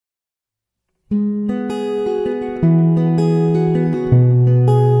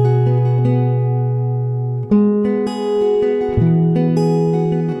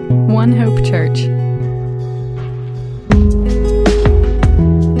Hope Church.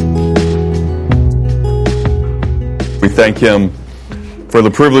 We thank Him for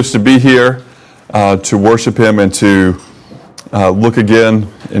the privilege to be here, to worship Him and to look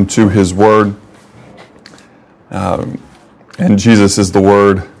again into His Word. And Jesus is the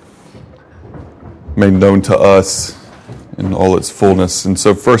Word made known to us in all its fullness. And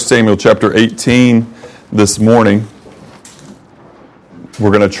so 1 Samuel chapter 18 this morning, we're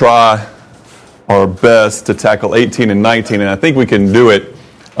going to try our best to tackle 18 and 19, and I think we can do it.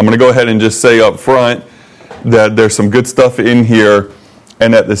 I'm going to go ahead and just say up front that there's some good stuff in here,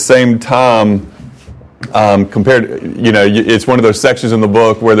 and at the same time, it's one of those sections in the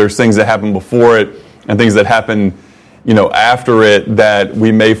book where there's things that happen before it and things that happen, after it that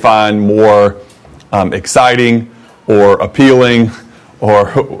we may find more exciting or appealing or,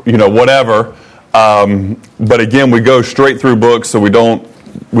 whatever. But again, we go straight through books, so we don't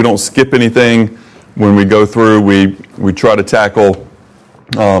skip anything when we go through. We try to tackle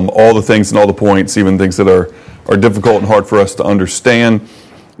all the things and all the points, even things that are difficult and hard for us to understand.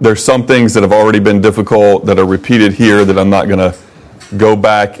 There's some things that have already been difficult that are repeated here that I'm not going to go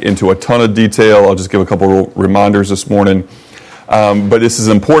back into a ton of detail. I'll just give a couple of reminders this morning. But this is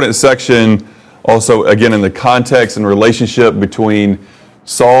an important section also, again, in the context and relationship between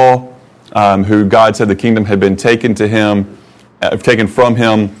Saul, who God said the kingdom had been taken from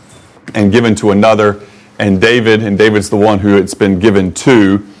him and given to another, and David's the one who it's been given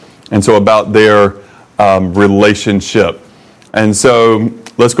to, and so about their relationship. And so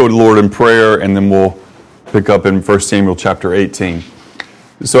let's go to the Lord in prayer, and then we'll pick up in 1 Samuel chapter 18.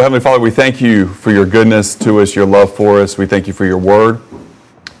 So Heavenly Father, we thank you for your goodness to us, your love for us. We thank you for your word.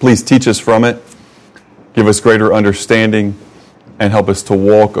 Please teach us from it. Give us greater understanding and help us to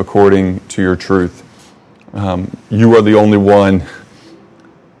walk according to your truth. You are the only one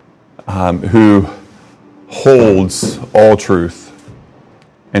who holds all truth.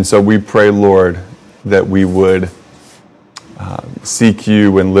 And so we pray, Lord, that we would seek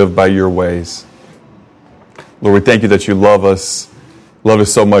you and live by your ways. Lord, we thank you that you love us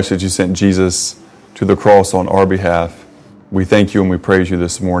so much that you sent Jesus to the cross on our behalf. We thank you and we praise you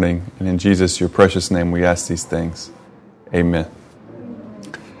this morning. And in Jesus, your precious name, we ask these things. Amen.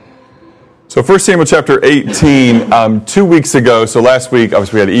 So 1 Samuel chapter 18, 2 weeks ago, so last week,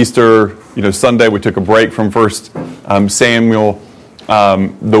 obviously we had Easter, Sunday, we took a break from 1 Samuel.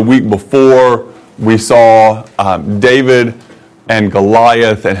 The week before, we saw David and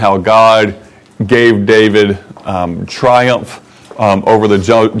Goliath and how God gave David triumph over the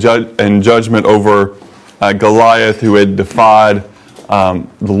judgment over Goliath, who had defied the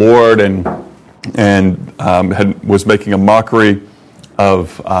Lord and was making a mockery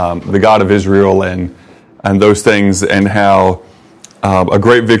of the God of Israel and those things, and how a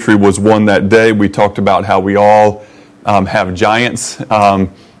great victory was won that day. We talked about how we all have giants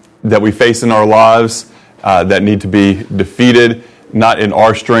that we face in our lives that need to be defeated, not in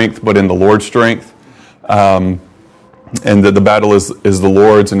our strength, but in the Lord's strength. And that the battle is the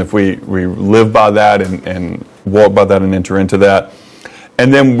Lord's, and if we live by that and walk by that and enter into that.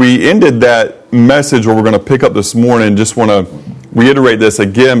 And then we ended that message where we're going to pick up this morning. Just want to reiterate this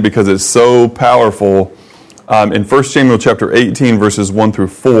again because it's so powerful. In 1 Samuel chapter 18, verses 1 through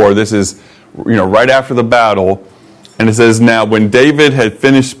 4, this is right after the battle, and it says, "Now when David had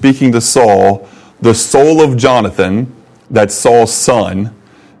finished speaking to Saul, the soul of Jonathan," that's Saul's son,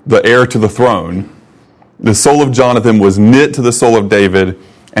 the heir to the throne, "the soul of Jonathan was knit to the soul of David,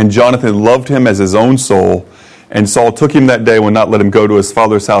 and Jonathan loved him as his own soul. And Saul took him that day and would not let him go to his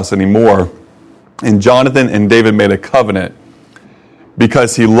father's house anymore. And Jonathan and David made a covenant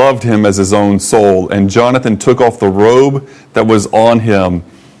because he loved him as his own soul. And Jonathan took off the robe that was on him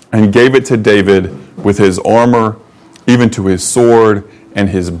and gave it to David with his armor, even to his sword and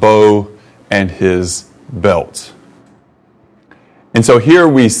his bow and his belt." And so here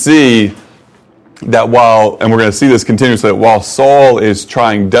we see that and we're going to see this continuously, that while Saul is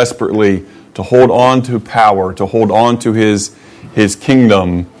trying desperately to hold on to power, to hold on to his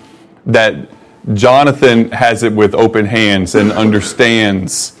kingdom, that Jonathan has it with open hands and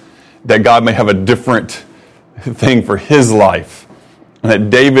understands that God may have a different thing for his life, and that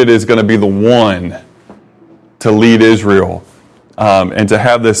David is going to be the one to lead Israel, and to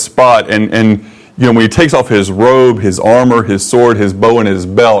have this spot. And when he takes off his robe, his armor, his sword, his bow, and his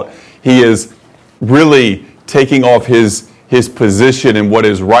belt, he is really taking off his position and what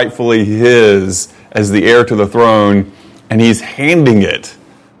is rightfully his as the heir to the throne, and he's handing it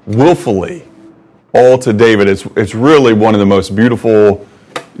willfully all to David. It's really one of the most beautiful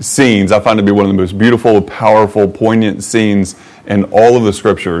scenes. I find it to be one of the most beautiful, powerful, poignant scenes in all of the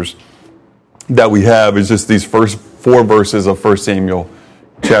scriptures. that we have is just these first 4 verses of 1 Samuel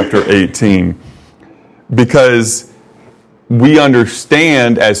chapter 18. Because we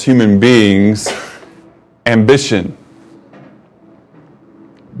understand as human beings ambition.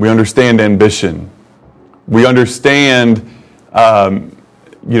 We understand ambition. We understand,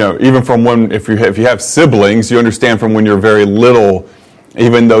 even from when, if you have siblings, you understand from when you're very little,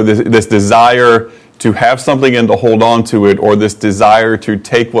 even though this desire to have something and to hold on to it, or this desire to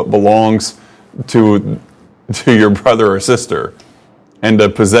take what belongs to your brother or sister and to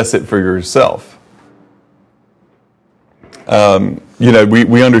possess it for yourself.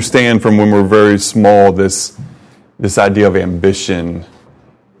 We understand from when we're very small this idea of ambition,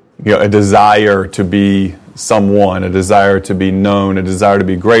 a desire to be someone, a desire to be known, a desire to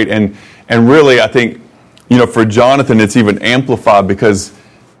be great. And really, I think, for Jonathan, it's even amplified because,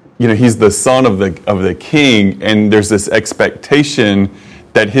 he's the son of the king, and there's this expectation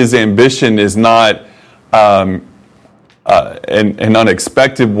that his ambition is not an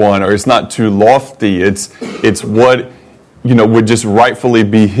unexpected one, or it's not too lofty. It's what would just rightfully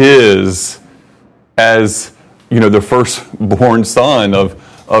be his as the firstborn son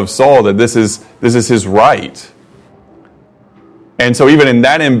of Saul, that this is his right. And so even in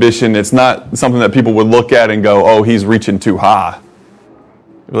that ambition, it's not something that people would look at and go, oh, he's reaching too high.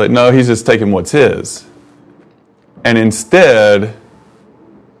 They're like, no, he's just taking what's his. And instead,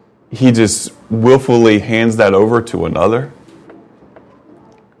 he just willfully hands that over to another.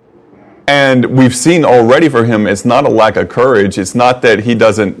 And we've seen already for him, it's not a lack of courage. It's not that he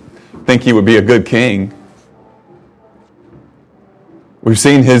doesn't think he would be a good king. We've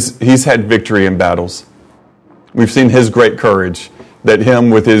seen he's had victory in battles. We've seen his great courage, that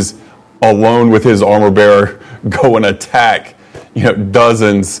him alone with his armor bearer go and attack,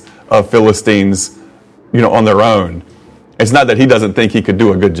 dozens of Philistines, on their own. It's not that he doesn't think he could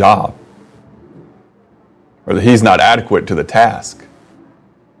do a good job, or that he's not adequate to the task.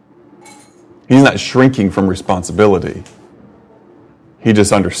 He's not shrinking from responsibility. He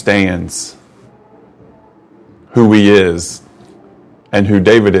just understands who he is and who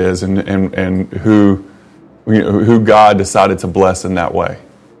David is, and who God decided to bless in that way.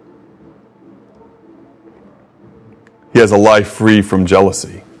 He has a life free from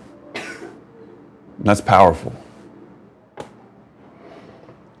jealousy. And that's powerful.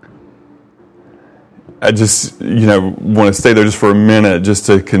 I just, want to stay there just for a minute, just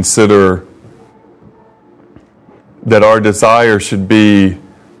to consider that our desire should be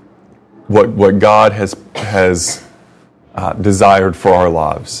what God has desired for our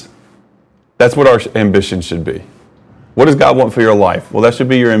lives. That's what our ambition should be. What does God want for your life? Well, that should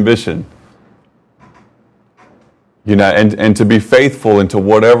be your ambition. And to be faithful into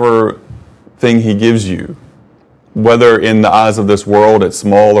whatever thing he gives you, whether in the eyes of this world it's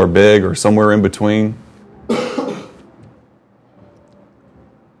small or big or somewhere in between.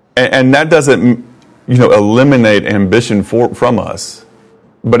 And that doesn't, eliminate ambition from us,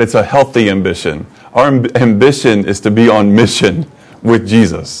 but it's a healthy ambition. Our ambition is to be on mission with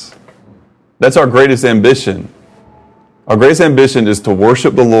Jesus. That's our greatest ambition. Our greatest ambition is to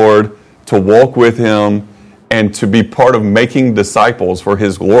worship the Lord, to walk with him, and to be part of making disciples for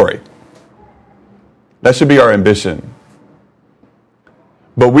his glory. That should be our ambition.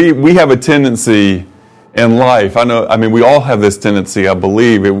 But we have a tendency in life, we all have this tendency, I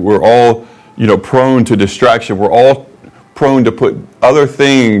believe. We're all, prone to distraction. We're all prone to put other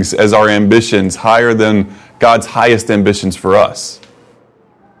things as our ambitions higher than God's highest ambitions for us.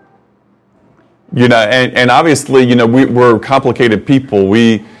 And obviously, we're complicated people.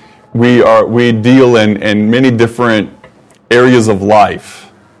 We deal in many different areas of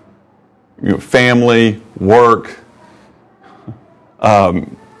life. Family, work,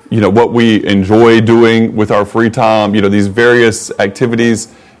 what we enjoy doing with our free time, these various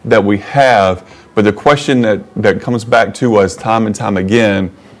activities that we have. But the question that comes back to us time and time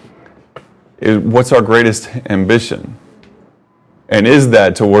again is, what's our greatest ambition? And is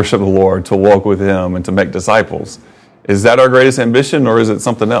that to worship the Lord, to walk with him, and to make disciples? Is that our greatest ambition, or is it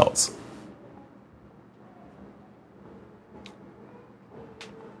something else?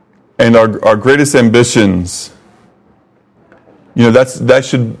 And our greatest ambitions, it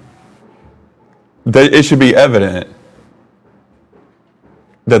should be evident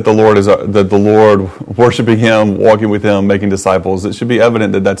that the Lord, worshiping him, walking with him, making disciples, it should be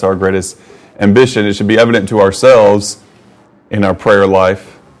evident that that's our greatest ambition. It should be evident to ourselves in our prayer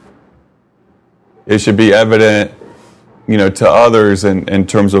life. It should be evident, to others in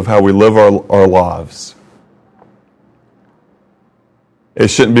terms of how we live our lives. It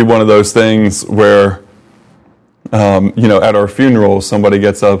shouldn't be one of those things where, At our funeral, somebody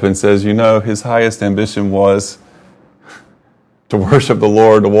gets up and says, his highest ambition was to worship the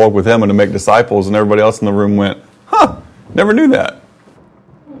Lord, to walk with Him, and to make disciples. And everybody else in the room went, never knew that.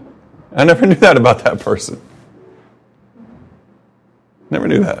 I never knew that about that person. Never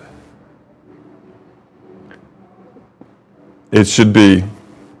knew that. It should be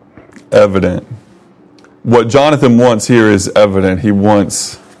evident. What Jonathan wants here is evident. He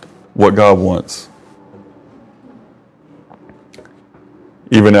wants what God wants,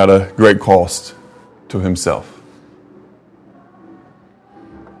 even at a great cost to himself.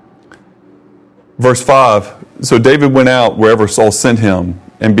 Verse 5, so David went out wherever Saul sent him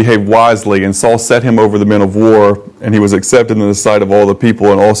and behaved wisely, and Saul set him over the men of war, and he was accepted in the sight of all the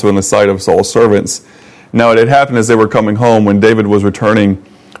people and also in the sight of Saul's servants. Now it had happened as they were coming home, when David was returning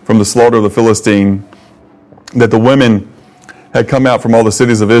from the slaughter of the Philistine, that the women had come out from all the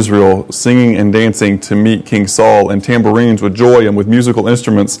cities of Israel, singing and dancing to meet King Saul, and tambourines with joy and with musical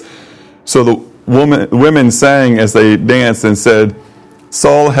instruments. So the women sang as they danced and said,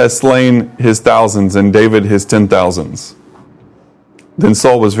 Saul has slain his thousands and David his 10,000s. Then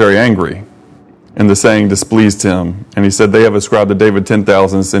Saul was very angry, and the saying displeased him. And he said, they have ascribed to David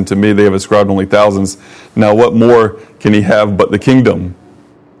 10,000s, and to me they have ascribed only thousands. Now what more can he have but the kingdom?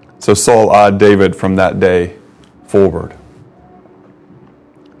 So Saul eyed David from that day forward.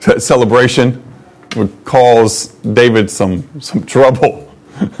 That celebration would cause David some trouble.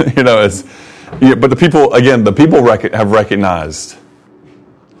 But the people have recognized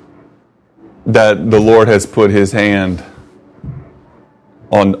that the Lord has put his hand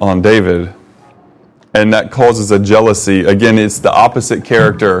on David, and that causes a jealousy. Again, it's the opposite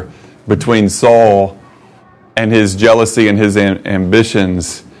character between Saul and his jealousy and his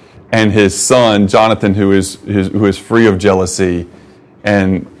ambitions, and his son Jonathan, who is free of jealousy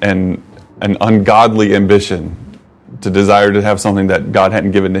and an ungodly ambition to desire to have something that God hadn't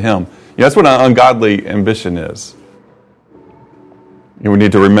given to him. That's what an ungodly ambition is. We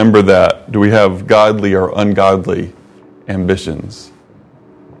need to remember that. Do we have godly or ungodly ambitions?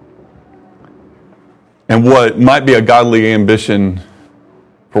 And what might be a godly ambition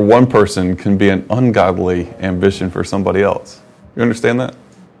for one person can be an ungodly ambition for somebody else. You understand that?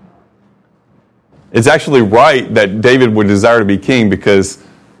 It's actually right that David would desire to be king, because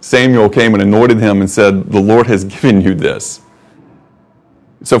Samuel came and anointed him and said, the Lord has given you this.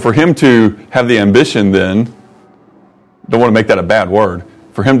 So for him to have the ambition then, don't want to make that a bad word,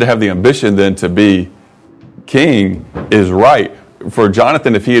 for him to have the ambition then to be king is right. For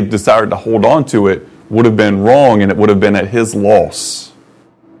Jonathan, if he had decided to hold on to it, would have been wrong, and it would have been at his loss.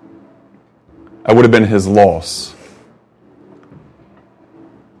 It would have been his loss.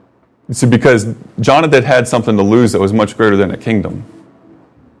 See, because Jonathan had something to lose that was much greater than a kingdom.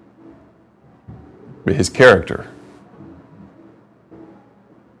 His character.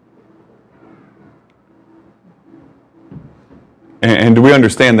 And do we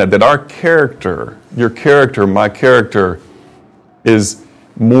understand that our character, your character, my character, is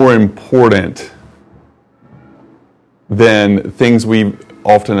more important than things we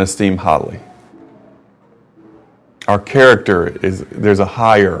often esteem highly? Our character there's a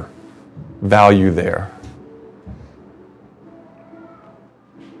higher value there.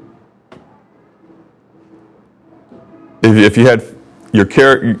 If you had your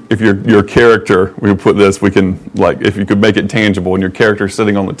character, we would put this, if you could make it tangible, and your character is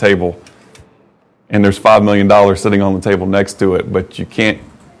sitting on the table, and there's $5 million sitting on the table next to it, but you can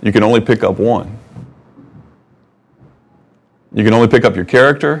only pick up one. You can only pick up your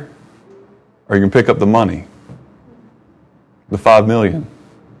character, or you can pick up the money. The 5 million,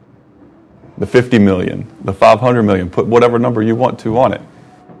 the 50 million, the 500 million, put whatever number you want to on it.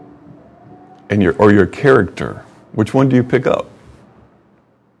 And your character, which one do you pick up?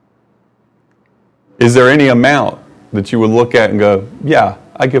 Is there any amount that you would look at and go, yeah,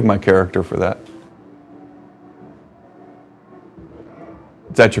 I give my character for that?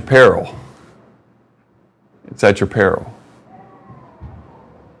 It's at your peril. It's at your peril.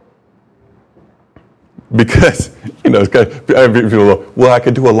 Because, it's kind of, people go, well, I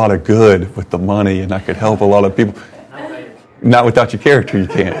could do a lot of good with the money and I could help a lot of people. Not without your character, you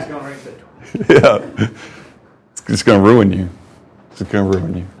can't. Yeah. It's going to ruin you. It's going to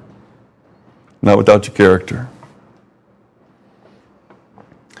ruin you. Not without your character.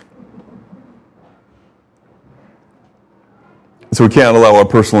 So we can't allow our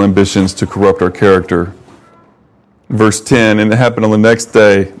personal ambitions to corrupt our character. Verse 10, and it happened on the next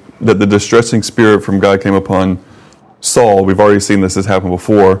day that the distressing spirit from God came upon Saul. We've already seen this has happened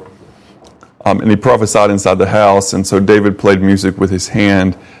before. And he prophesied inside the house, and so David played music with his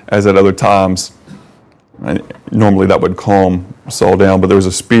hand as at other times. Normally that would calm Saul down, but there was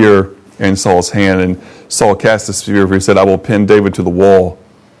a spear in Saul's hand, and Saul cast the spear, for he said, I will pin David to the wall.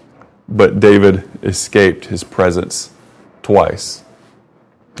 But David escaped his presence twice.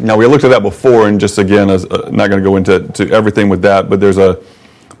 Now, we looked at that before, and just again, not going to go into everything with that, but there's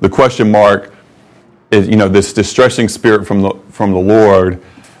the question mark is, this distressing spirit from the Lord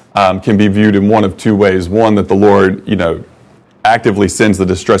can be viewed in one of two ways. One, that the Lord, actively sends the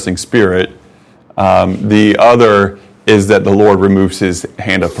distressing spirit. The other is that the Lord removes his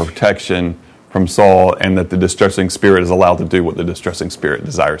hand of protection from Saul, and that the distressing spirit is allowed to do what the distressing spirit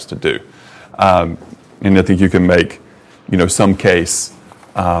desires to do. And I think you can make, some case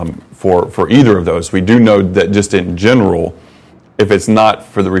for either of those. We do know that just in general, if it's not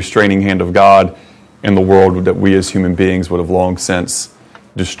for the restraining hand of God in the world, that we as human beings would have long since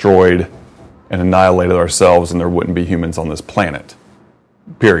destroyed and annihilated ourselves, and there wouldn't be humans on this planet,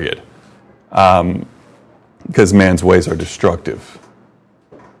 period. Because man's ways are destructive.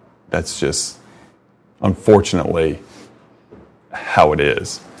 That's just, unfortunately, how it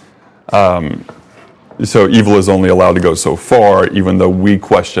is. So evil is only allowed to go so far, even though we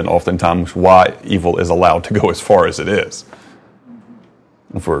question oftentimes why evil is allowed to go as far as it is,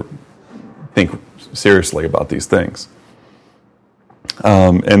 if we think seriously about these things.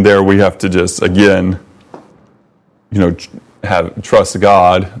 And there we have to just, again, trust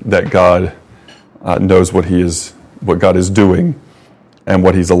God, that God knows what God is doing and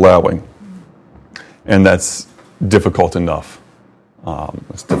what he's allowing. And that's difficult enough.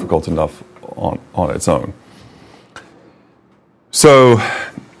 It's difficult enough on its own. So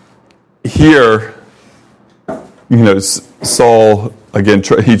here, Saul, again,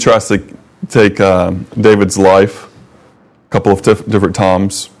 he tries to take David's life a couple of different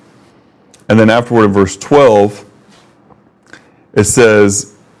times. And then afterward in verse 12, it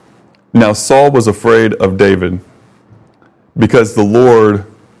says, now Saul was afraid of David because the Lord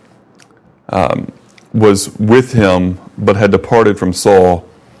was with him, but had departed from Saul.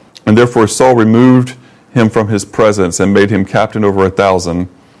 And therefore Saul removed him from his presence and made him captain over 1,000.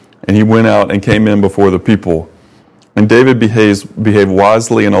 And he went out and came in before the people. And David behaved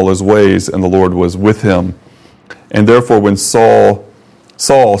wisely in all his ways, and the Lord was with him. And therefore when Saul,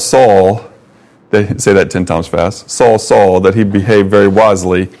 they say that 10 times fast, Saul saw that he behaved very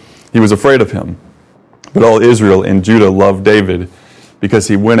wisely, he was afraid of him. But all Israel and Judah loved David, because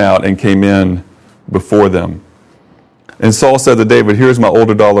he went out and came in before them. And Saul said to David, here is my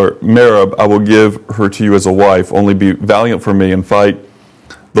older daughter Merab, I will give her to you as a wife. Only be valiant for me and fight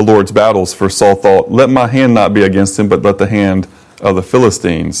the Lord's battles. For Saul thought, let my hand not be against him, but let the hand of the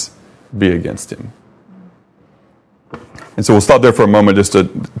Philistines be against him. And so we'll stop there for a moment just to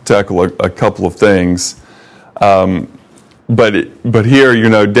tackle a couple of things. But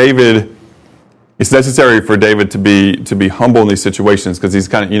here, David, it's necessary for David to be humble in these situations, because he's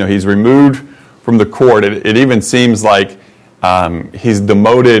he's removed from the court. It even seems like he's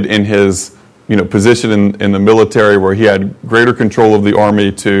demoted in his position in the military, where he had greater control of the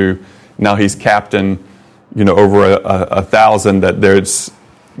army, to now he's captain over 1,000. That there's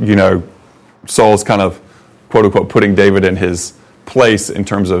Saul's kind of quote unquote putting David in his place in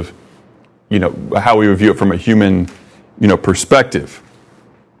terms of how we would view it from a human perspective.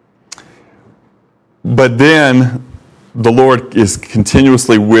 But then the Lord is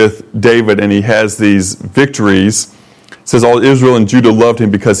continuously with David, and he has these victories. It says all Israel and Judah loved him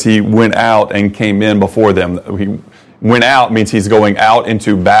because he went out and came in before them. He went out means he's going out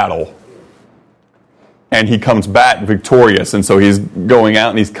into battle, and he comes back victorious. And so he's going out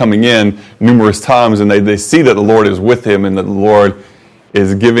and he's coming in numerous times, and they see that the Lord is with him, and that the Lord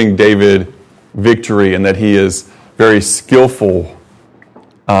is giving David victory, and that he is very skillful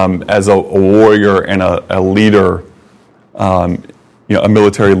as a warrior and a leader, a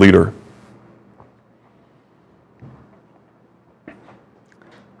military leader.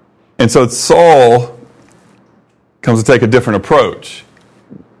 And so Saul comes to take a different approach.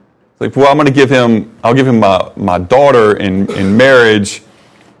 It's like, well, I'll give him my daughter in marriage,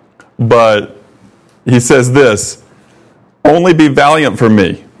 but he says this, only be valiant for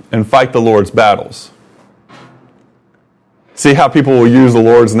me and fight the Lord's battles. See how people will use the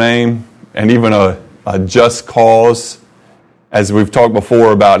Lord's name and even a just cause, as we've talked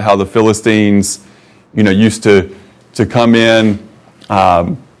before about how the Philistines, used to come in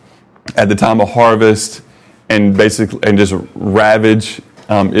at the time of harvest and just ravage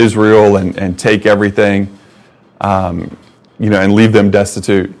Israel and take everything, and leave them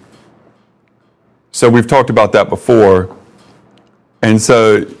destitute. So we've talked about that before. And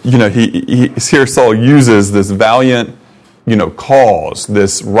so, here Saul uses this valiant, cause,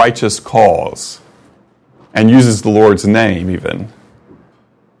 this righteous cause. and uses the Lord's name even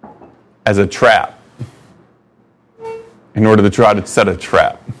as a trap in order to try to set a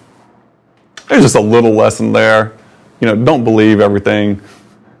trap. There's just a little lesson there. Don't believe everything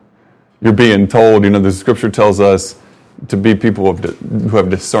you're being told. The scripture tells us to be people who have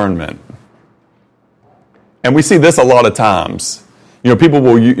discernment. And we see this a lot of times. People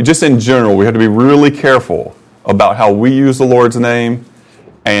will, just in general, we have to be really careful about how we use the Lord's name.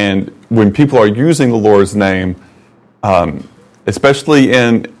 And when people are using the Lord's name, especially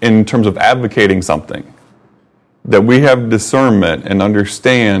in terms of advocating something, that we have discernment and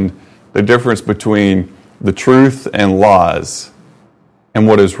understand the difference between the truth and lies, and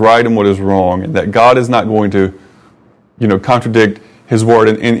what is right and what is wrong, and that God is not going to, contradict His word.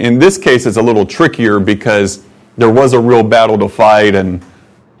 And in this case, it's a little trickier because there was a real battle to fight, and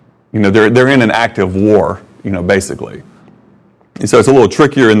they're in an active war, basically. And so it's a little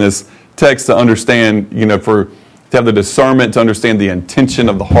trickier in this text to understand, to have the discernment to understand the intention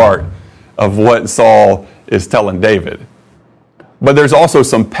of the heart of what Saul is telling David. But there's also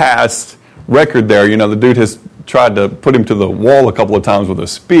some past record there. The dude has tried to put him to the wall a couple of times with a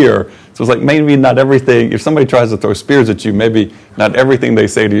spear. So it's like, maybe not everything, if somebody tries to throw spears at you, maybe not everything they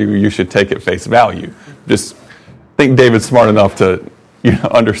say to you, you should take at face value. Just think David's smart enough to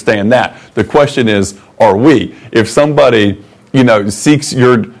understand that. The question is, are we? If somebody seeks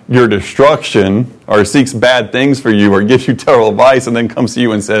your destruction or seeks bad things for you or gives you terrible advice and then comes to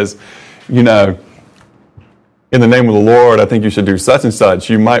you and says, in the name of the Lord, I think you should do such and such,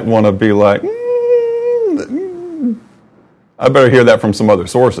 you might want to be like, I better hear that from some other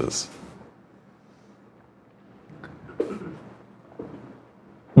sources.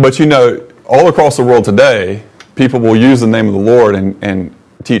 But all across the world today, people will use the name of the Lord and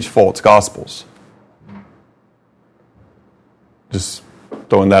teach false gospels. Just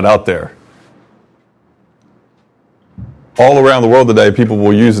throwing that out there. All around the world today, people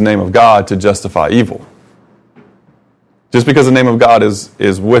will use the name of God to justify evil. Just because the name of God is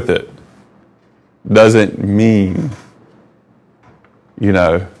with it doesn't mean,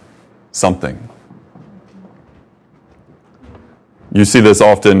 something. You see this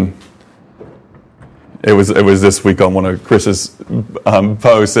often. It was this week on one of Chris's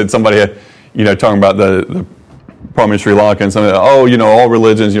posts that somebody had, talking about the problem in Sri Lanka and something. All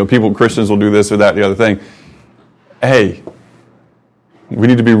religions, Christians will do this or that, the other thing. Hey, we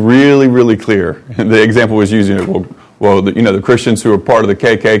need to be really, really clear. The example was using the Christians who are part of the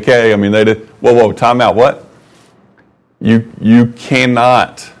KKK. I mean, they did. Whoa, time out. What? You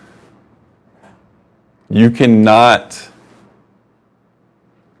cannot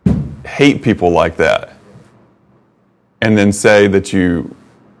hate people like that and then say that you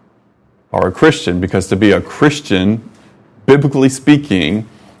are a Christian, because to be a Christian, biblically speaking,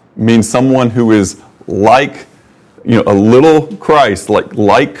 means someone who is like, a little Christ,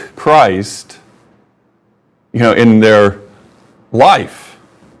 like Christ, in their life.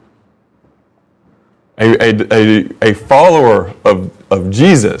 A follower of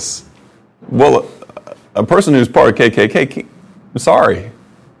Jesus. Well, a person who's part of KKK, sorry,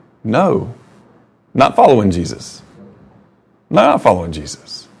 no, not following Jesus. Not following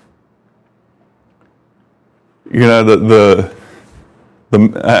Jesus. I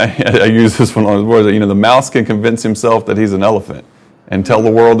use this one on his words. The mouse can convince himself that he's an elephant and tell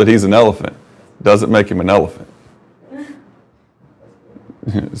the world that he's an elephant. Doesn't make him an elephant.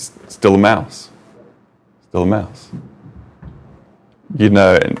 It's still a mouse. Still a mouse.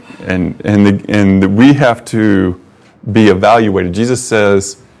 And we have to be evaluated. Jesus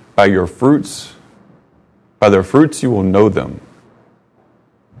says, by their fruits you will know them.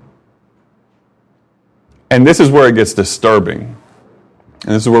 And this is where it gets disturbing.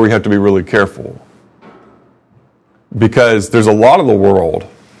 And this is where we have to be really careful. Because there's a lot of the world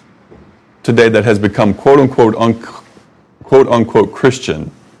today that has become quote unquote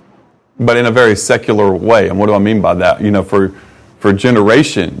Christian, but in a very secular way. And what do I mean by that? For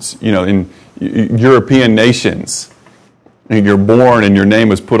generations, in European nations, and you're born and your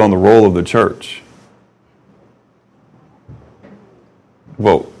name is put on the roll of the church.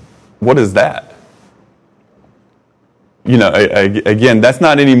 Well, what is that? Again, that's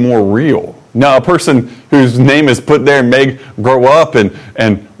not any more real. Now, a person whose name is put there may grow up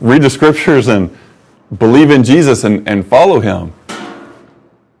and read the scriptures and believe in Jesus and follow him.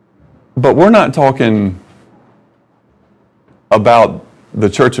 But we're not talking about the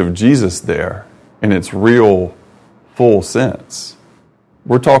church of Jesus there in its real, full sense.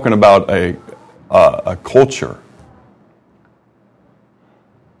 We're talking about a culture.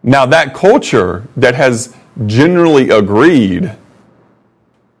 Now, that culture that has generally agreed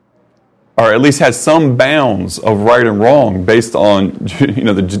or at least has some bounds of right and wrong based on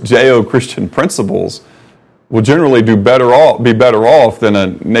the Judeo-Christian principles, will generally be better off than a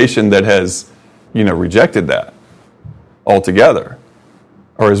nation that has rejected that altogether,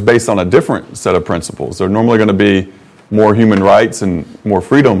 or is based on a different set of principles. They're normally going to be more human rights and more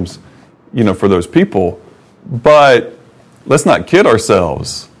freedoms, for those people. But let's not kid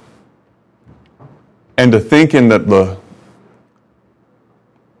ourselves. And to thinking that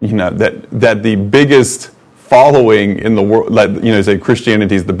that the biggest following in the world, say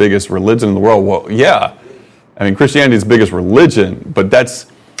Christianity is the biggest religion in the world. Well, yeah. I mean, Christianity is the biggest religion, but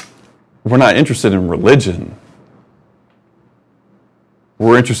we're not interested in religion.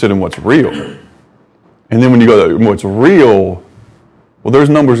 We're interested in what's real. And then when you go to what's real, well, those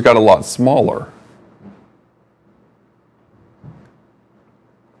numbers got a lot smaller.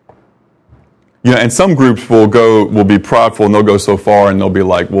 And some groups will be prideful, and they'll go so far and they'll be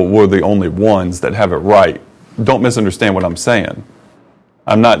like, well, we're the only ones that have it right. Don't misunderstand what I'm saying.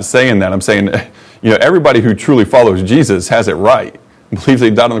 I'm not saying that. I'm saying, everybody who truly follows Jesus has it right. Believes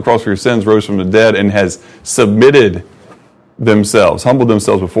he died on the cross for your sins, rose from the dead, and has submitted themselves, humbled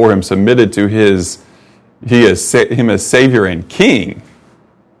themselves before him, submitted to him as Savior and King.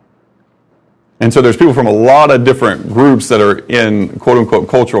 And so there's people from a lot of different groups that are in quote-unquote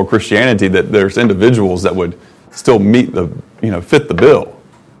cultural Christianity, that there's individuals that would still meet fit the bill,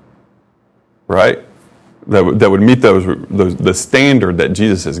 right? That would meet the standard that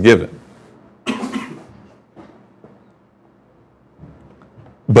Jesus has given.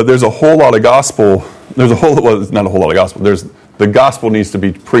 But there's a whole lot of gospel. It's not a whole lot of gospel. The gospel needs to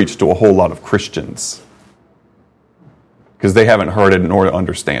be preached to a whole lot of Christians because they haven't heard it nor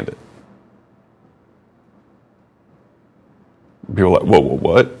understand it. People are like, whoa,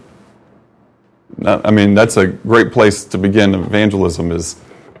 what? I mean, that's a great place to begin evangelism, is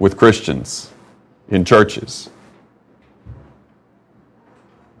with Christians in churches.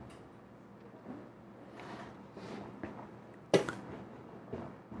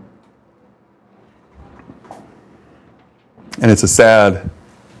 And it's a sad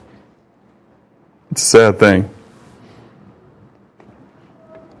thing.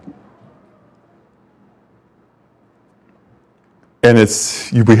 And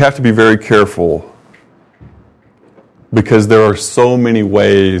we have to be very careful because there are so many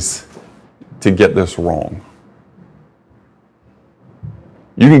ways to get this wrong.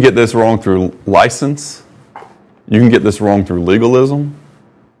 You can get this wrong through license. You can get this wrong through legalism.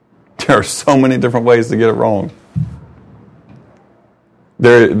 There are so many different ways to get it wrong.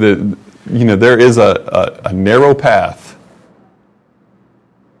 There is a narrow path.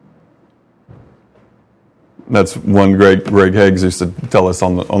 That's one Greg Higgs used to tell us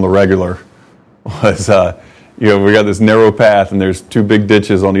on the regular. Was we got this narrow path and there's two big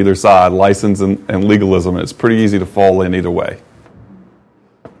ditches on either side, license and legalism, and it's pretty easy to fall in either way.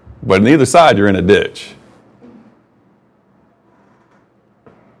 But on either side, you're in a ditch.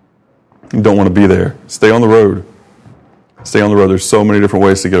 You don't want to be there. Stay on the road. Stay on the road. There's so many different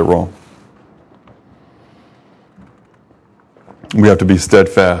ways to get it wrong. We have to be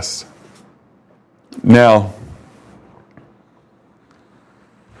steadfast. Now,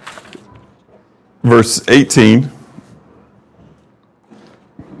 verse 18.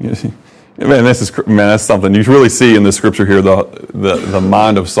 That's something you really see in this scripture here. The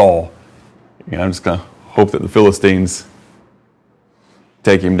mind of Saul. I'm just gonna hope that the Philistines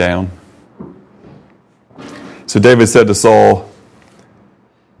take him down. So David said to Saul,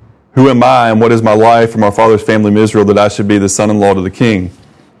 "Who am I, and what is my life from our father's family in Israel, that I should be the son-in-law to the king?"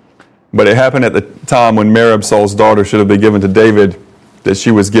 But it happened at the time when Merab, Saul's daughter, should have been given to David, that she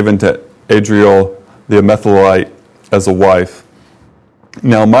was given to Adriel the Ametholite as a wife.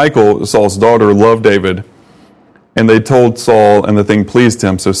 Now Michal, Saul's daughter, loved David, and they told Saul, and the thing pleased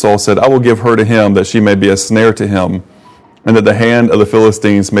him. So Saul said, "I will give her to him, that she may be a snare to him, and that the hand of the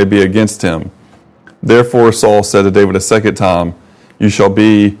Philistines may be against him." Therefore Saul said to David a second time, "You shall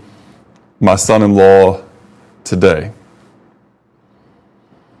be my son-in-law today."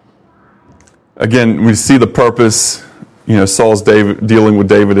 Again, we see the purpose. Saul's dealing with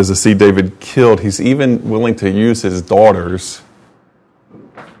David is to see David killed. He's even willing to use his daughters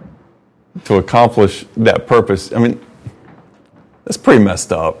to accomplish that purpose. I mean, that's pretty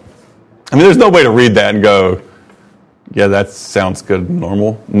messed up. I mean, there's no way to read that and go, yeah, that sounds good and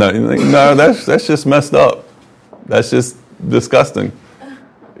normal. No, that's just messed up. That's just disgusting.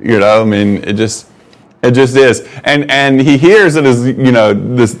 I mean, it just is. And he hears that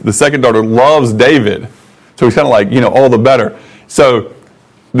the second daughter loves David. So he's kind of like, all the better. So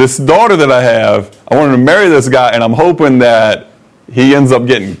this daughter that I have, I wanted to marry this guy, and I'm hoping that, he ends up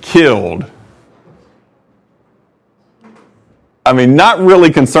getting killed. I mean, not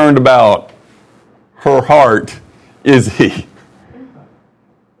really concerned about her heart, is he?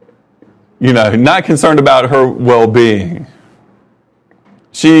 You know, not concerned about her well-being.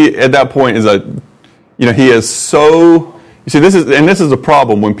 She, at that point, he is so, you see, this is a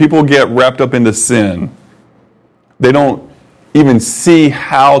problem. When people get wrapped up into sin, they don't even see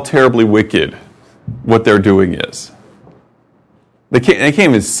how terribly wicked what they're doing is. They can't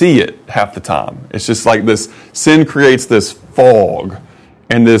even see it half the time. It's just like this, sin creates this fog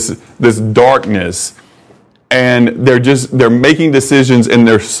and this darkness, and they're making decisions, and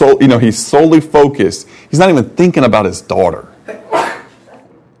he's solely focused. He's not even thinking about his daughter.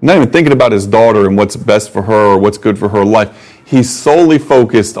 Not even thinking about his daughter and what's best for her or what's good for her life. He's solely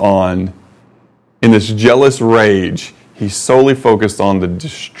focused on, in this jealous rage, he's solely focused on the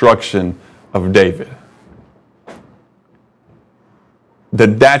destruction of David.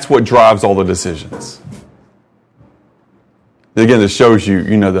 That's what drives all the decisions. Again, this shows you,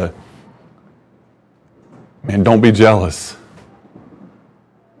 don't be jealous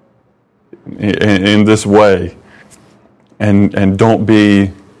in this way. And don't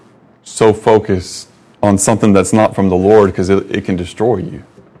be so focused on something that's not from the Lord, because it can destroy you.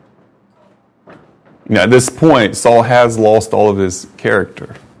 At this point, Saul has lost all of his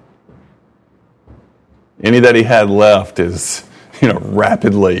character. Any that he had left is,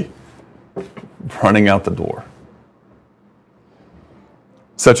 rapidly running out the door.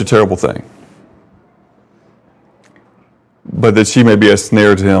 Such a terrible thing. But that she may be a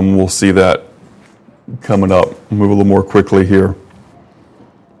snare to him, we'll see that coming up. Move a little more quickly here.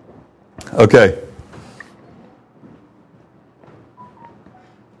 Okay.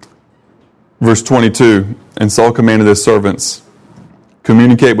 Verse 22, and Saul commanded his servants,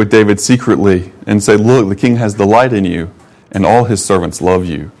 communicate with David secretly and say, look, the king has delight in you, and all his servants love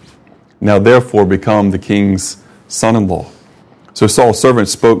you. Now therefore become the king's son-in-law. So Saul's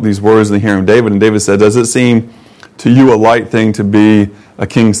servants spoke these words in the hearing of David, and David said, does it seem to you a light thing to be a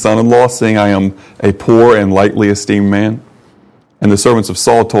king's son-in-law, seeing I am a poor and lightly esteemed man? And the servants of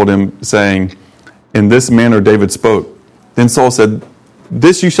Saul told him, saying, in this manner David spoke. Then Saul said,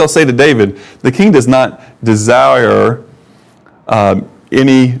 this you shall say to David, the king does not desire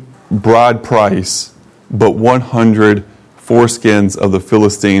any bride price, but 100 foreskins of the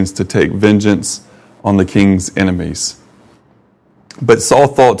Philistines to take vengeance on the king's enemies. But Saul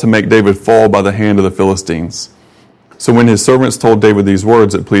thought to make David fall by the hand of the Philistines. So when his servants told David these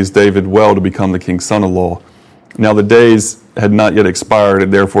words, it pleased David well to become the king's son-in-law. Now the days had not yet expired,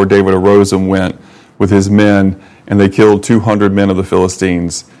 and therefore David arose and went with his men, and they killed 200 men of the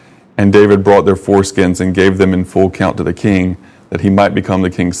Philistines. And David brought their foreskins and gave them in full count to the king, that he might become the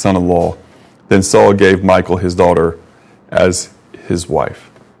king's son-in-law. Then Saul gave Michal his daughter as his wife.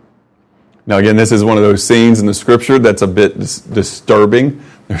 Now again, this is one of those scenes in the scripture that's a bit disturbing.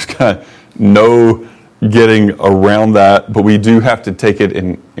 There's kind of no getting around that, but we do have to take it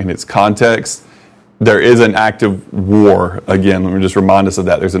in its context. There is an active war. Again, let me just remind us of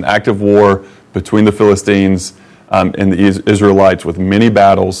that. There's an active war between the Philistines and the Israelites, with many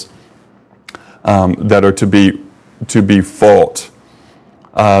battles that are to be fought.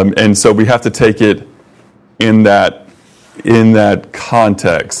 And so we have to take it in that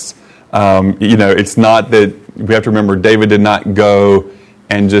context. It's not that we have to remember David did not go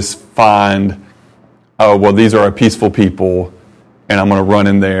and just find, oh, well, these are a peaceful people, and I'm going to run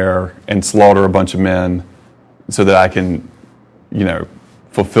in there and slaughter a bunch of men so that I can,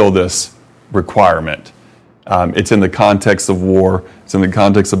 fulfill this requirement. It's in the context of war. It's in the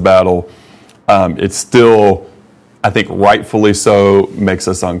context of battle. It's still, I think rightfully so, makes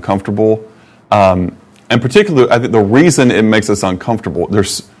us uncomfortable. And particularly, I think the reason it makes us uncomfortable,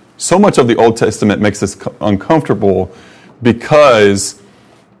 there's so much of the Old Testament makes us uncomfortable because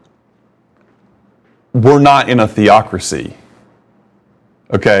we're not in a theocracy.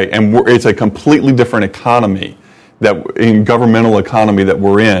 Okay, and it's a completely different economy, governmental economy that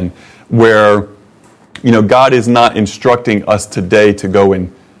we're in, where, God is not instructing us today to go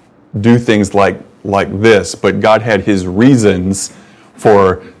and do things like this, but God had his reasons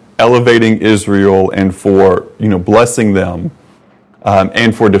for elevating Israel and for, blessing them,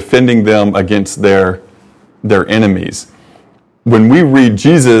 and for defending them against their enemies. When we read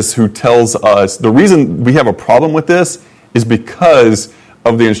Jesus, who tells us, the reason we have a problem with this is because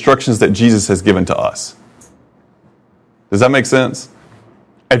of the instructions that Jesus has given to us. Does that make sense?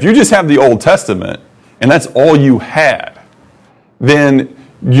 If you just have the Old Testament and that's all you had, then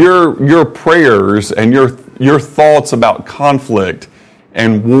your prayers and your thoughts about conflict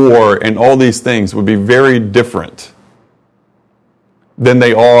and war and all these things would be very different. than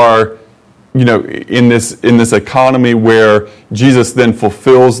they are, in this economy where Jesus then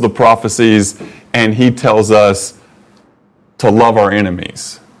fulfills the prophecies and he tells us to love our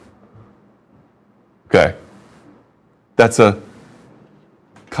enemies. Okay. That's a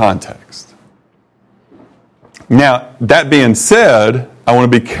context. Now, that being said, I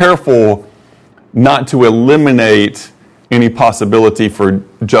want to be careful not to eliminate any possibility for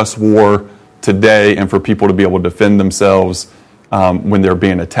just war today and for people to be able to defend themselves when they're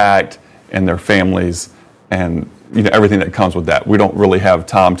being attacked and their families and everything that comes with that. We don't really have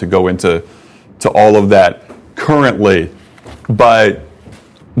time to go into all of that currently, but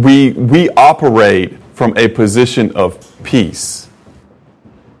we operate from a position of peace.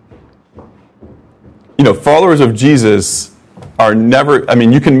 Followers of Jesus are never,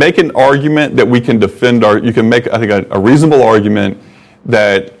 you can make an argument that we can defend you can make, I think, a reasonable argument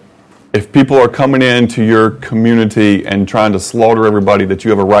that if people are coming into your community and trying to slaughter everybody, that you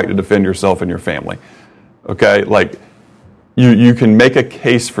have a right to defend yourself and your family. Okay? Like, you can make a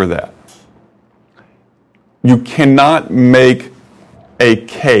case for that. You cannot make a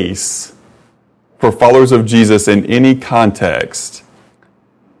case for followers of Jesus in any context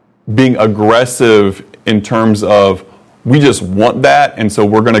being aggressive in terms of, we just want that, and so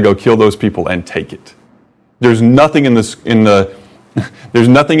we're going to go kill those people and take it. There's nothing there's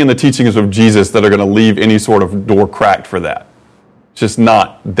nothing in the teachings of Jesus that are going to leave any sort of door cracked for that. It's just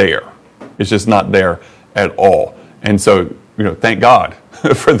not there. It's just not there at all. And so, thank God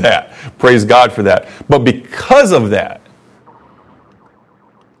for that. Praise God for that. But because of that,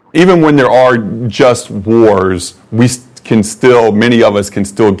 even when there are just wars, many of us can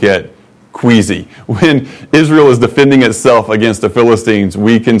still get queasy. When Israel is defending itself against the Philistines,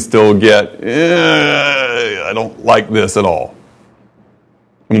 we can still get, I don't like this at all.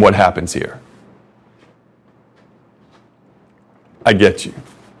 And what happens here? I get you.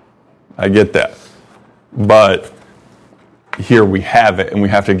 I get that. But here we have it, and we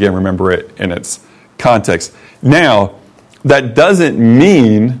have to again remember it in its context. Now, that doesn't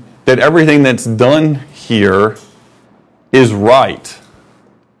mean that everything that's done here is right.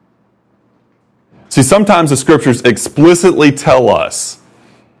 See, sometimes the scriptures explicitly tell us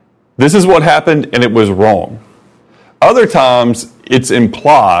this is what happened and it was wrong. Other times it's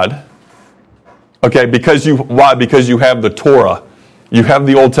implied. Okay, why? Because you have the Torah, you have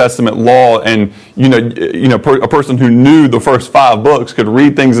the Old Testament law, and a person who knew the first 5 books could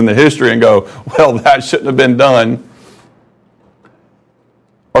read things in the history and go, well, that shouldn't have been done.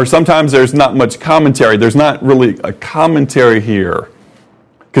 Or sometimes there's not much commentary. There's not really a commentary here.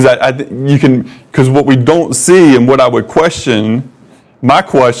 Because what we don't see and what I would question, my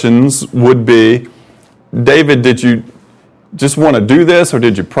questions would be, David, did you just want to do this or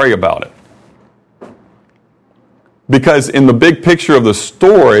did you pray about it? Because in the big picture of the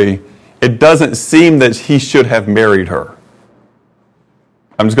story, it doesn't seem that he should have married her.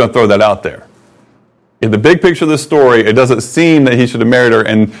 I'm just going to throw that out there. In the big picture of the story, it doesn't seem that he should have married her,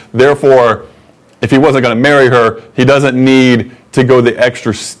 and therefore, if he wasn't going to marry her, he doesn't need to go the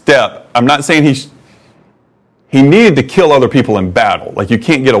extra step. I'm not saying he needed to kill other people in battle. Like, you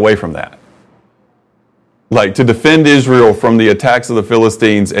can't get away from that. Like, to defend Israel from the attacks of the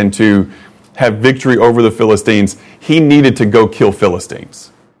Philistines and to have victory over the Philistines, he needed to go kill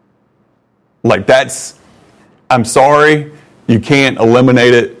Philistines. Like, I'm sorry, you can't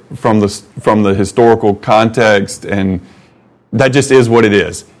eliminate it from the historical context, and that just is what it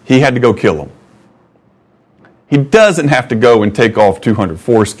is. He had to go kill them. He doesn't have to go and take off 200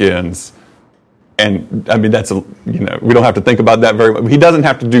 foreskins, and we don't have to think about that very much. He doesn't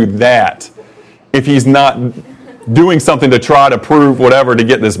have to do that if he's not doing something to try to prove whatever to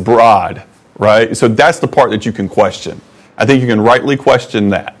get this bride, right? So that's the part that you can question. I think you can rightly question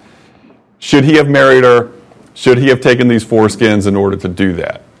that. Should he have married her? Should he have taken these foreskins in order to do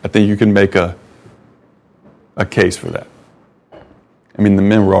that? I think you can make a case for that. The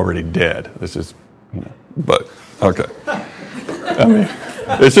men were already dead. It's just, but, okay.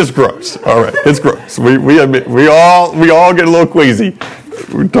 It's just gross. All right, it's gross. We admit, we all get a little queasy.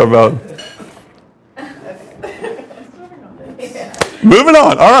 We talk about. Moving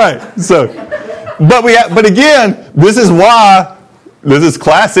on. All right. So, but again, this is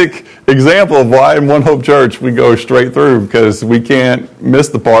classic example of why in One Hope Church we go straight through, because we can't miss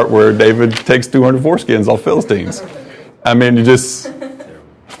the part where David takes 200 foreskins off Philistines. You just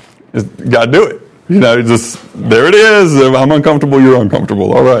got to do it. There it is. I'm uncomfortable, you're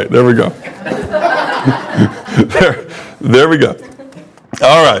uncomfortable. All right, there we go. there we go.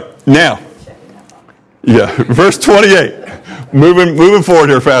 All right, now, verse 28. Moving forward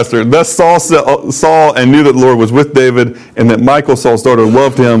here faster. Thus Saul saw and knew that the Lord was with David, and that Michal, Saul's daughter,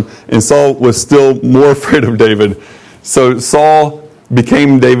 loved him, and Saul was still more afraid of David. So Saul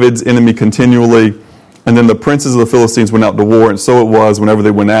became David's enemy continually, and then the princes of the Philistines went out to war, and so it was, whenever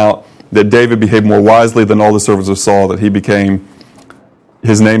they went out, that David behaved more wisely than all the servants of Saul, that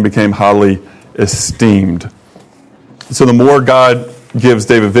his name became highly esteemed. So the more God gives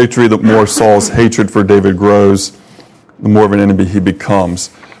David victory, the more Saul's hatred for David grows, the more of an enemy he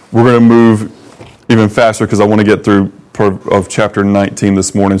becomes. We're going to move even faster because I want to get through part of chapter 19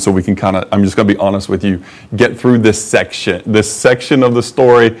 this morning, so we can I'm just going to be honest with you, get through this section of the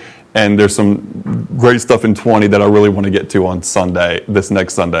story, and there's some great stuff in 20 that I really want to get to on Sunday, this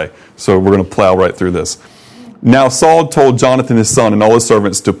next Sunday. So we're going to plow right through this. Now Saul told Jonathan his son and all his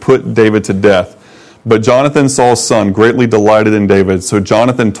servants to put David to death. But Jonathan, Saul's son, greatly delighted in David. So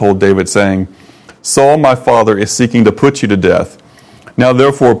Jonathan told David, saying, Saul, my father, is seeking to put you to death. Now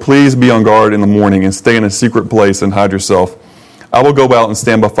therefore, please be on guard in the morning and stay in a secret place and hide yourself. I will go out and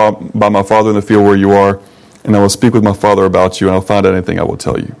stand by my father in the field where you are, and I will speak with my father about you, and I'll find out anything I will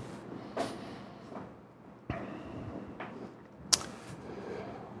tell you.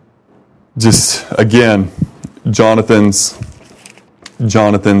 Just, again, Jonathan's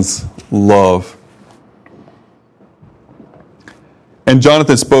love. And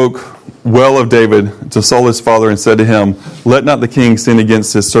Jonathan spoke well of David to Saul his father and said to him, Let not the king sin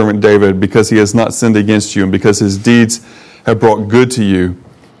against his servant David, because he has not sinned against you, and because his deeds have brought good to you.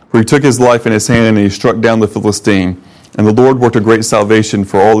 For he took his life in his hand, and he struck down the Philistine. And the Lord worked a great salvation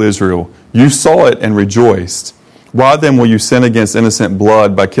for all Israel. You saw it and rejoiced. Why then will you sin against innocent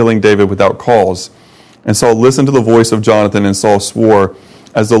blood by killing David without cause? And Saul listened to the voice of Jonathan, and Saul swore,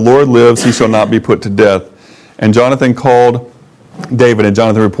 As the Lord lives, he shall not be put to death. And Jonathan called David, and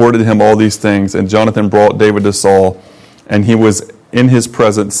Jonathan reported to him all these things. And Jonathan brought David to Saul, and he was in his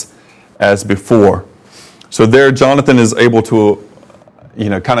presence as before. So there Jonathan is able to,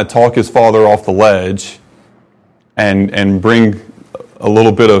 kind of talk his father off the ledge and bring a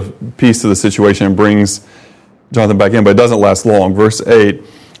little bit of peace to the situation, and brings Jonathan back in, but it doesn't last long. Verse 8,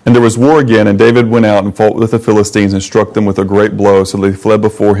 And there was war again, and David went out and fought with the Philistines and struck them with a great blow, so they fled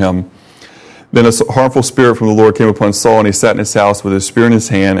before him. Then a harmful spirit from the Lord came upon Saul, and he sat in his house with his spear in his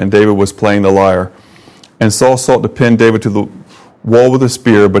hand, and David was playing the lyre. And Saul sought to pin David to the wall with a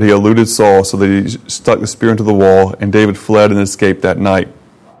spear, but he eluded Saul, so that he stuck the spear into the wall, and David fled and escaped that night.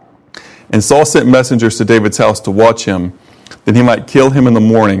 And Saul sent messengers to David's house to watch him, that he might kill him in the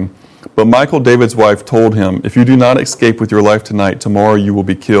morning. But Michal, David's wife, told him, If you do not escape with your life tonight, tomorrow you will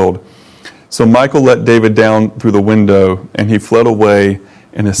be killed. So Michal let David down through the window, and he fled away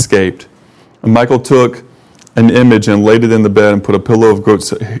and escaped. And Michal took an image and laid it in the bed, and put a pillow of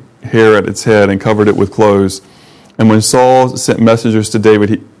goat's hair at its head, and covered it with clothes. And when Saul sent messengers to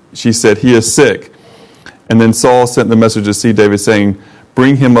David, she said, He is sick. And then Saul sent the messenger to see David, saying,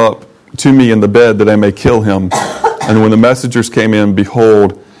 Bring him up to me in the bed, that I may kill him. And when the messengers came in,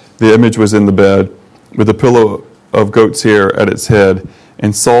 behold, the image was in the bed, with a pillow of goat's hair at its head.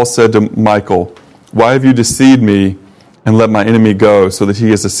 And Saul said to Michal, Why have you deceived me, and let my enemy go, so that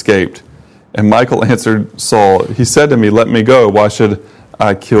he has escaped? And Michal answered Saul, He said to me, Let me go. Why should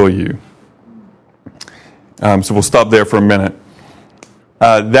I kill you? So we'll stop there for a minute.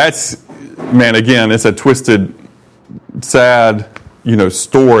 Again, it's a twisted, sad,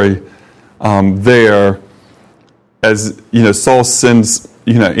 story there. As, Saul sends,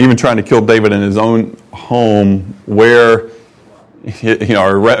 even trying to kill David in his own home, where,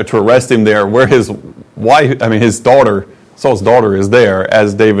 to arrest him there, where his wife, his daughter, Saul's daughter, is there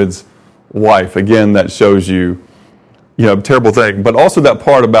as David's wife. Again, that shows you, a terrible thing. But also that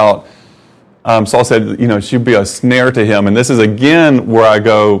part about, Saul said, she'd be a snare to him. And this is again where I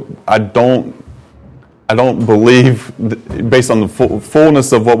go, I don't believe, based on the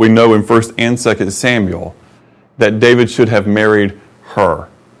fullness of what we know in 1 and 2 Samuel, that David should have married her.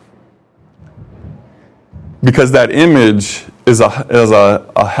 Because that image is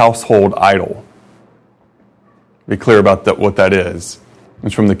a household idol. Be clear about what that is.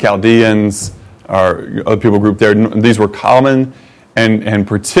 It's from the Chaldeans, or other people grouped there. These were common, and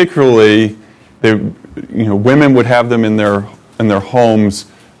particularly, women would have them in their homes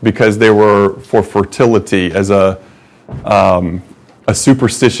because they were for fertility, as a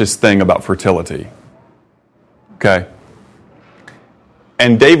superstitious thing about fertility. Okay?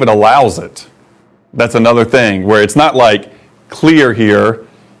 And David allows it. That's another thing, where it's not like clear here,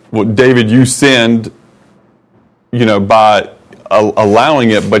 well, David, you sinned, by allowing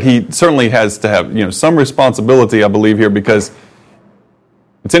it, but he certainly has to have, some responsibility, I believe, here, because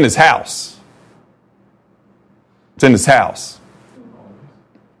it's in his house. It's in his house.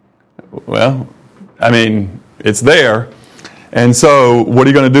 Well, I mean, it's there. And so what are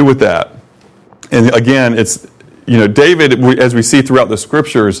you going to do with that? And again, it's, David, as we see throughout the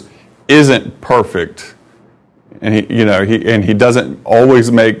scriptures, isn't perfect. And he doesn't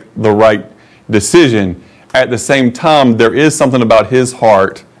always make the right decision. At the same time, there is something about his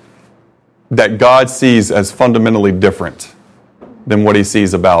heart that God sees as fundamentally different than what he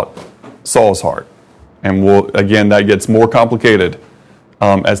sees about Saul's heart. And again, that gets more complicated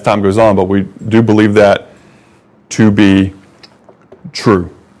as time goes on, but we do believe that to be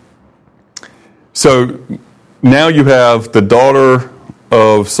true. So now you have the daughter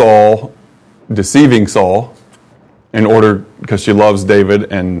of Saul deceiving Saul because she loves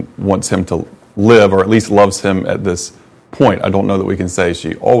David and wants him to live, or at least loves him at this point. I don't know that we can say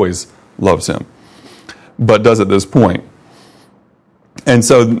she always loves him, but does at this point. And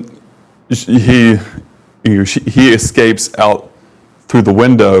so he escapes out through the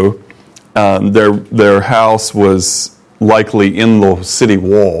window. Their house was likely in the city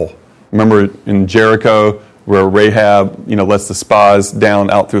wall. Remember in Jericho where Rahab, lets the spies down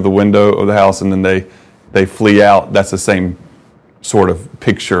out through the window of the house, and then they flee out. That's the same sort of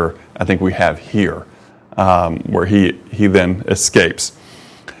picture I think we have here, where he then escapes.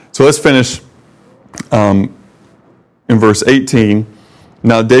 So let's finish in verse 18.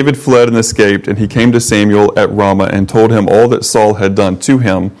 Now David fled and escaped, and he came to Samuel at Ramah and told him all that Saul had done to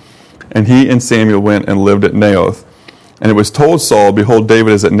him. And he and Samuel went and lived at Naioth. And it was told Saul, behold,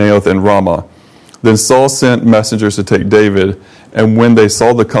 David is at Naioth in Ramah. Then Saul sent messengers to take David, and when they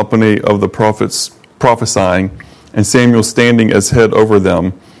saw the company of the prophets prophesying, and Samuel standing as head over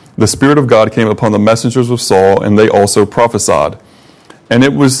them, the Spirit of God came upon the messengers of Saul, and they also prophesied. And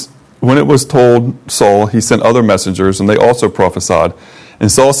when it was told Saul, he sent other messengers, and they also prophesied.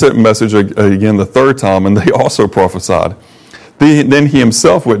 And Saul sent a message again the third time, and they also prophesied. Then he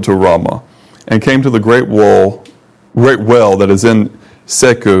himself went to Ramah, and came to the great well that is in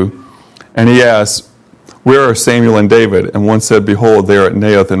Seku, and he asked, where are Samuel and David? And one said, behold, they are at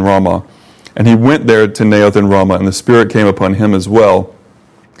Naioth in Ramah. And he went there to Naioth in Ramah, and the Spirit came upon him as well.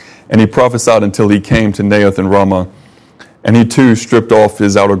 And he prophesied until he came to Naioth in Ramah. And he too stripped off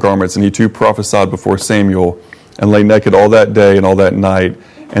his outer garments, and he too prophesied before Samuel, and lay naked all that day and all that night.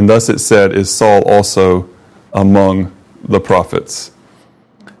 And thus it said, is Saul also among the prophets.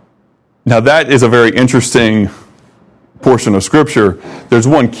 Now that is a very interesting portion of Scripture. There's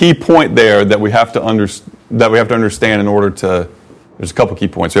one key point there that we have to understand in order to. There's a couple key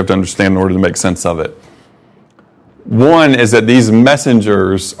points we have to understand in order to make sense of it. One is that these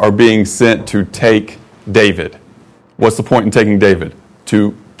messengers are being sent to take David. What's the point in taking David?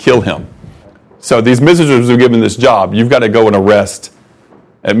 To kill him. So these messengers are given this job. You've got to go and arrest.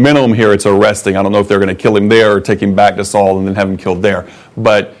 At minimum here, it's arresting. I don't know if they're going to kill him there or take him back to Saul and then have him killed there.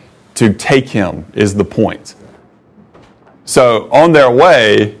 But to take him is the point. So on their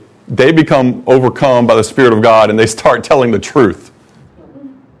way, they become overcome by the Spirit of God and they start telling the truth.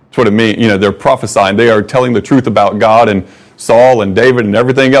 That's what it means. They're prophesying. They are telling the truth about God and Saul and David and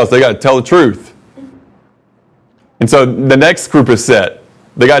everything else. They got to tell the truth. And so the next group is set.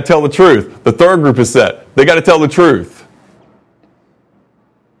 They got to tell the truth. The third group is set. They got to tell the truth.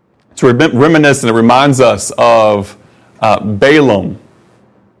 It's reminiscent. It reminds us of Balaam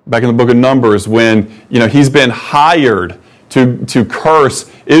back in the book of Numbers when he's been hired to curse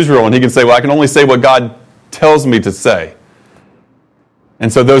Israel, and he can say, well, I can only say what God tells me to say.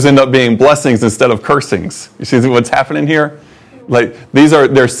 And so those end up being blessings instead of cursings. You see what's happening here?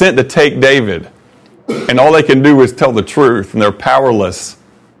 They're sent to take David, and all they can do is tell the truth, and they're powerless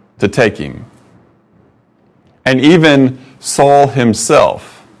to take him. And even Saul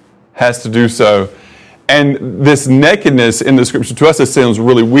himself has to do so. And this nakedness in the Scripture, to us it sounds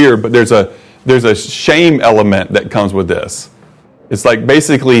really weird, but there's a shame element that comes with this. It's like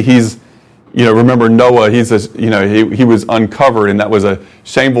basically he's, remember Noah, he was uncovered, and that was a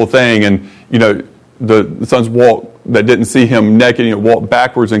shameful thing. And, the sons that didn't see him naked, walked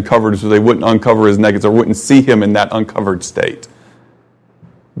backwards and covered so they wouldn't uncover his naked, or wouldn't see him in that uncovered state.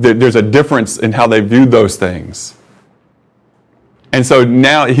 There's a difference in how they viewed those things. And so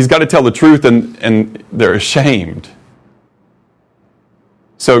now he's got to tell the truth, and they're ashamed.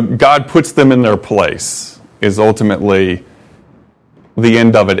 So God puts them in their place is ultimately the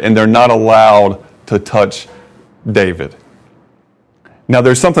end of it, and they're not allowed to touch David. Now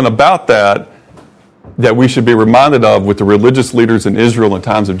there's something about that we should be reminded of with the religious leaders in Israel in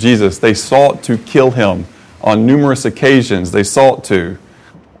times of Jesus. They sought to kill him on numerous occasions. They sought to,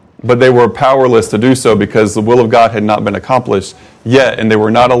 but they were powerless to do so because the will of God had not been accomplished yet, and they were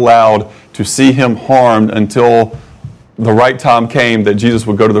not allowed to see him harmed until the right time came that Jesus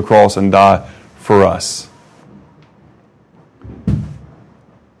would go to the cross and die for us.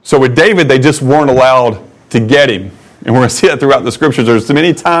 So with David, they just weren't allowed to get him. And we're going to see that throughout the scriptures. There's so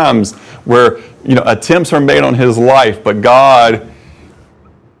many times where, attempts are made on his life, but God,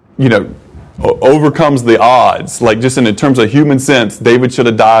 overcomes the odds. Like just in terms of human sense, David should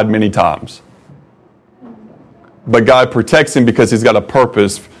have died many times. But God protects him because he's got a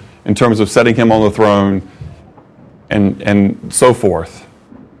purpose in terms of setting him on the throne and so forth.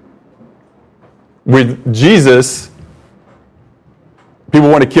 With Jesus, people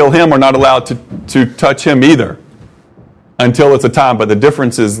want to kill him, are not allowed to touch him either until it's a time. But the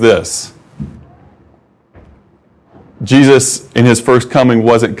difference is this. Jesus, in his first coming,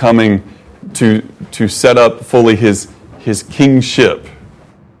 wasn't coming to set up fully his kingship.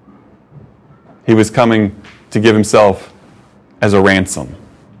 He was coming to give himself as a ransom.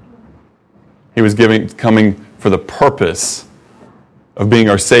 He was coming for the purpose of being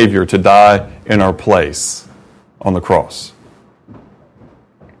our Savior, to die in our place on the cross.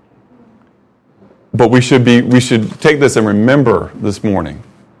 But we should take this and remember this morning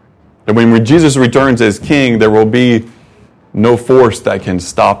that when Jesus returns as King, there will be no force that can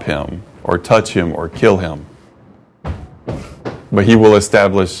stop him or touch him or kill him. But he will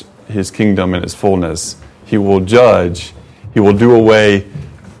establish his kingdom in its fullness. He will judge. He will do away.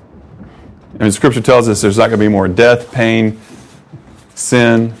 And the scripture tells us there's not going to be more death, pain,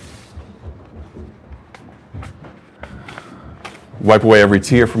 sin. Wipe away every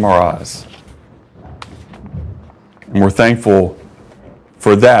tear from our eyes. And we're thankful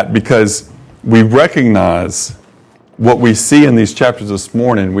for that because we recognize what we see in these chapters this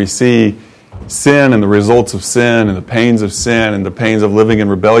morning. We see sin and the results of sin and the pains of sin and the pains of living in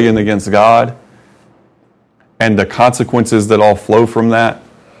rebellion against God and the consequences that all flow from that,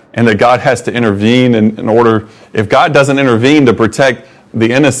 and that God has to intervene in order. If God doesn't intervene to protect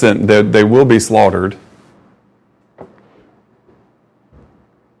the innocent, they will be slaughtered.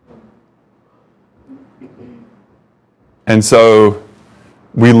 And so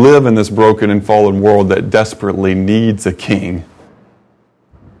we live in this broken and fallen world that desperately needs a king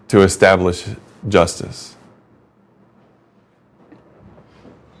to establish justice.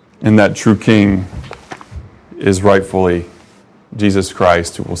 And that true king is rightfully Jesus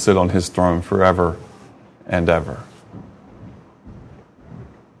Christ, who will sit on his throne forever and ever.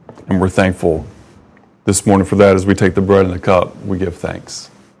 And we're thankful this morning for that. As we take the bread and the cup, we give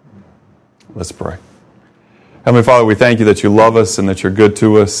thanks. Let's pray. Heavenly Father, we thank you that you love us and that you're good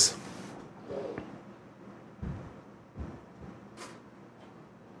to us.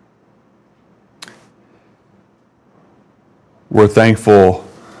 We're thankful,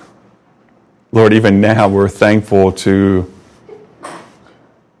 Lord, even now we're thankful to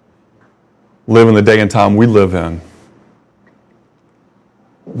live in the day and time we live in.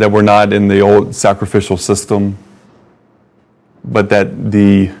 That we're not in the old sacrificial system, but that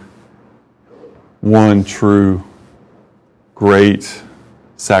the one true, great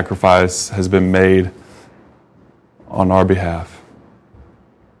sacrifice has been made on our behalf.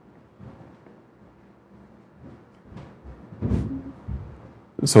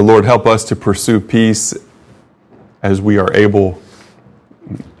 So, Lord, help us to pursue peace as we are able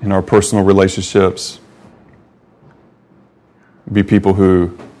in our personal relationships. Be people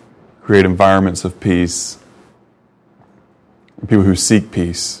who create environments of peace, and people who seek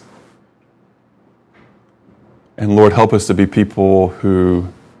peace. And Lord, help us to be people who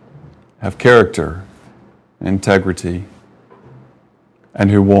have character, integrity,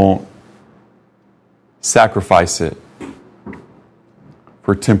 and who won't sacrifice it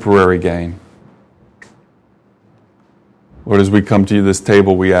for temporary gain. Lord, as we come to you this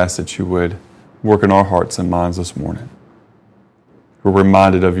table, we ask that you would work in our hearts and minds this morning. We're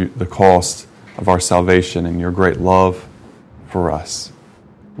reminded of the cost of our salvation and your great love for us.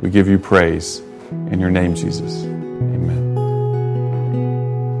 We give you praise in your name, Jesus. Amen.